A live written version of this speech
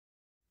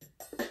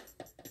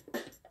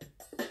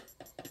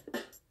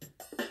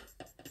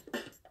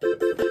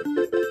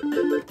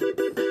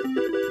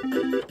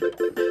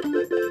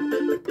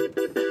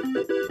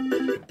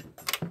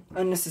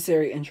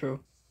Unnecessary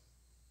intro.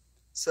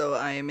 So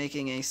I am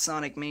making a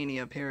Sonic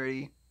Mania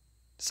parody,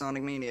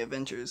 Sonic Mania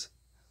Adventures.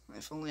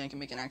 If only I can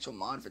make an actual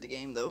mod for the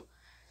game, though.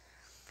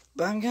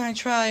 But I'm gonna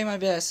try my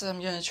best.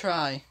 I'm gonna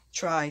try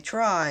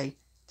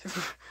to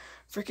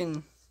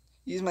freaking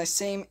use my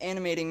same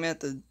animating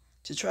method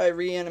to try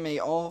reanimate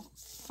all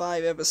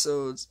 5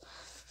 episodes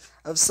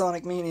of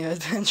Sonic Mania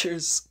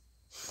Adventures.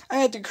 I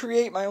had to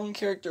create my own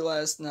character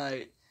last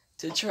night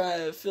to try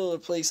to fill the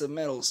place of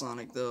Metal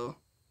Sonic, though.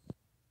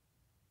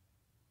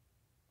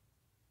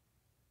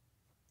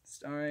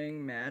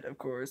 Starring Matt, of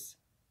course,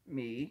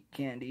 me,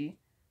 Candy,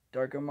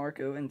 Darko,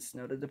 Marko, and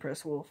Snow the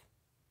Depressed Wolf.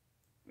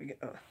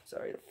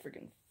 Sorry, the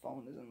freaking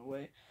phone is in the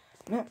way.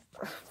 Man,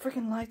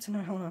 freaking lights in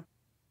there, hold on.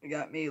 We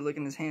got me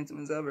looking as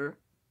handsome as ever.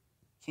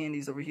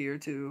 Candy's over here,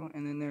 too.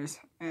 And then there's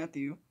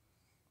Matthew.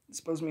 It's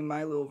supposed to be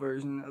my little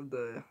version of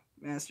the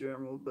Master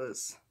Emerald, but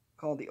it's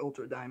called the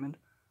Ultra Diamond.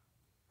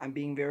 I'm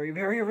being very,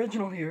 very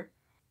original here.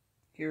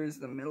 Here is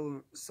the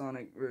Metal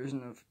Sonic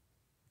version of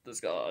this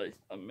guy.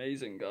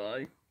 Amazing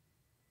guy.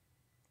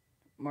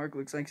 Mark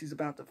looks like he's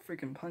about to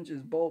freaking punch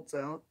his bolts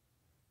out.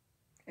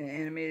 An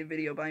animated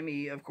video by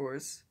me, of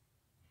course.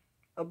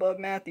 Above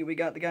Matthew, we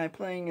got the guy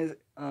playing as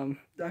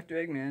Dr.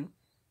 Eggman,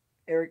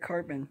 Eric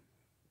Cartman.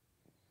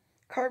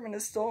 Cartman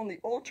has stolen the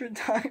Ultra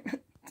Diamond.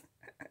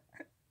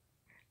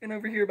 And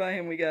over here by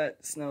him, we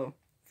got Snow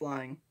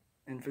flying.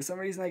 And for some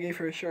reason, I gave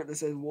her a shirt that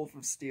says Wolf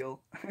of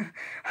Steel.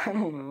 I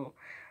don't know.